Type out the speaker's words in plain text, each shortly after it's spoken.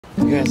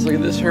You guys, look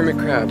at this hermit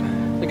crab.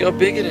 Look how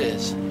big it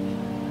is.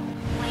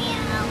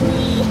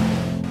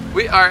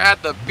 We are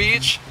at the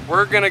beach.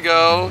 We're gonna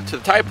go to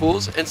the tide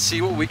pools and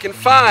see what we can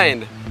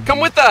find. Come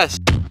with us.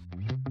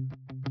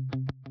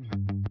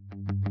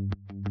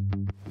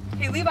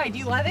 Hey Levi, do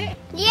you love it?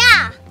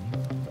 Yeah.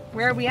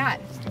 Where are we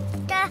at?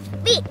 The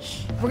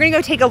beach. We're gonna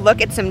go take a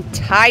look at some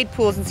tide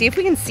pools and see if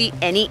we can see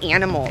any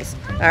animals.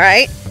 All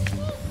right?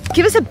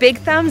 Give us a big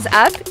thumbs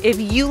up if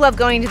you love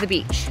going to the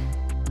beach.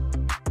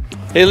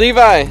 Hey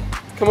Levi,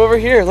 come over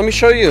here. Let me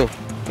show you.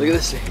 Look at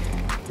this.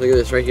 Look at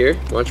this right here.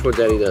 Watch what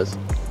Daddy does.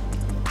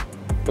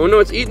 Oh no,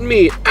 it's eating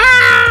me.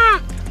 Ah!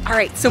 All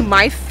right, so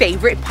my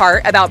favorite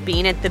part about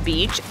being at the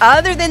beach,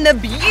 other than the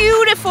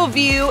beautiful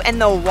view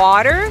and the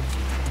water,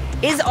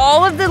 is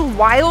all of the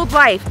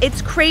wildlife.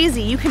 It's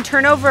crazy. You can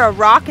turn over a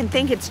rock and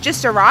think it's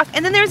just a rock,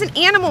 and then there's an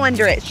animal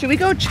under it. Should we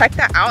go check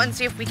that out and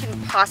see if we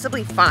can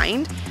possibly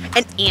find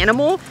an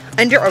animal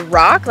under a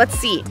rock? Let's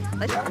see.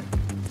 Yeah.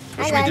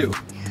 What should we do?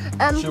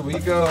 Should we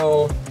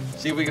go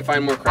see if we can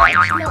find more crabs?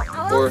 Or you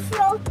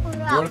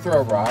want to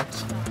throw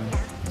rocks?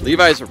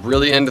 Levi's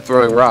really into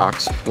throwing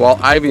rocks, while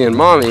Ivy and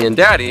Mommy and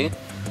Daddy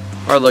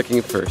are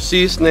looking for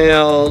sea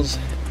snails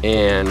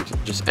and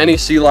just any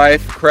sea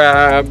life,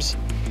 crabs.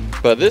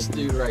 But this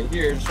dude right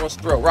here just wants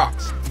to throw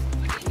rocks.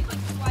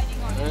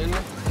 1,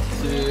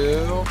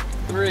 2,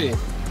 3.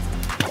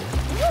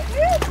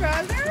 Woohoo,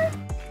 brother!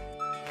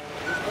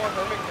 There's more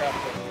hermit crabs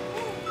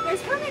there.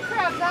 There's hermit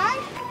crabs,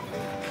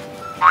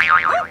 Oh,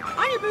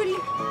 on your booty.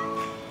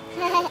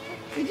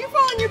 Did you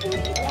fall on your booty?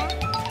 Yeah.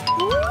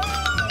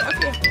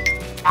 Okay.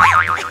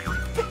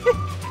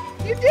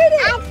 You did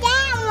it! I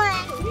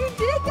got one! You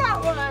did that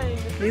one!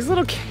 These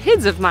little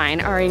kids of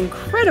mine are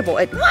incredible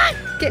at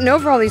getting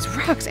over all these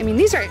rocks. I mean,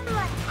 these are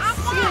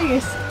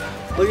serious.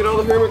 Look at all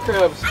the hermit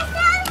crabs. I saw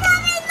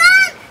something,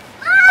 Mom!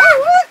 Oh,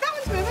 look! That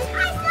one's moving. I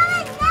saw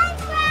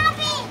another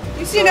crabby!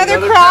 You see another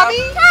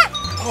crabbie?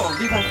 Oh,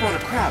 Levi found a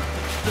crab.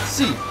 Let's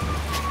see.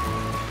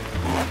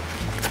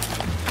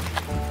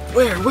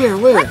 Where?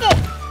 Look it!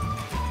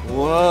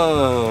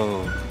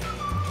 Whoa.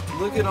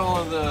 Look at all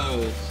of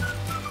those.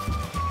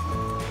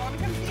 Want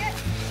to come see it?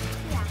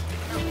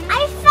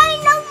 I find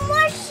no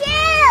more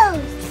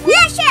shells!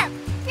 This shell!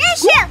 This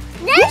shell!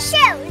 This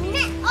shell!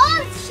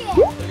 All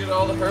shells! Look at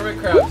all the hermit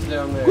crabs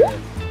down there.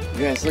 You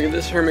guys, look at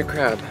this hermit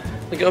crab.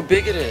 Look how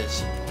big it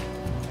is.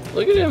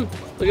 Look at him.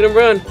 Look at him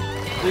run.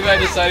 Levi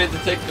decided to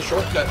take the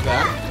shortcut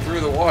back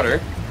through the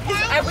water.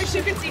 I wish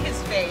you could see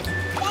his face.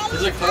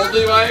 Is it cold,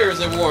 Levi, or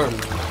is it warm?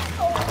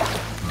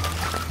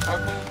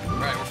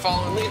 Alright, we're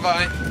following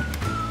Levi.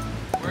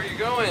 Where are you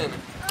going?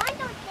 I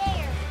don't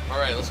care.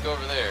 Alright, let's go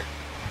over there.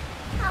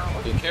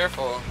 Oh. Be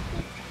careful.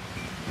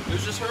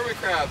 There's just hermit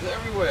crabs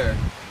everywhere.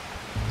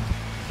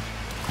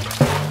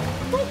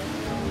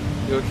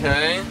 You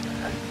okay?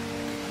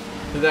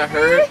 Did that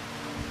hurt?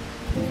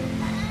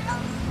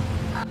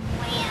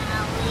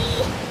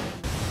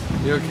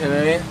 You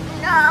okay?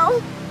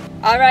 No.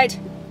 All right,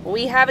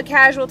 we have a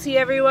casualty,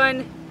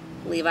 everyone.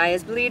 Levi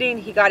is bleeding.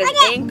 He got his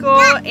ankle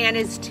and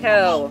his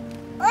toe.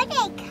 Look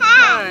at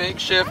cat.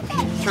 Makeshift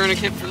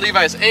tourniquet for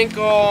Levi's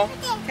ankle.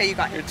 Okay, you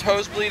got Your it.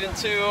 toe's bleeding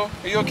too.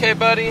 Are you okay,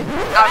 buddy? All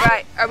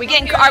right, are we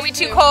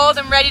too cold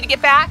and ready to get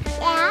back?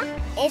 Yeah.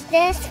 It's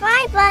the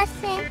subscribe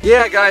button.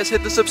 Yeah, guys,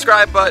 hit the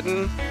subscribe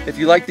button if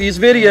you like these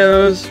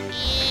videos.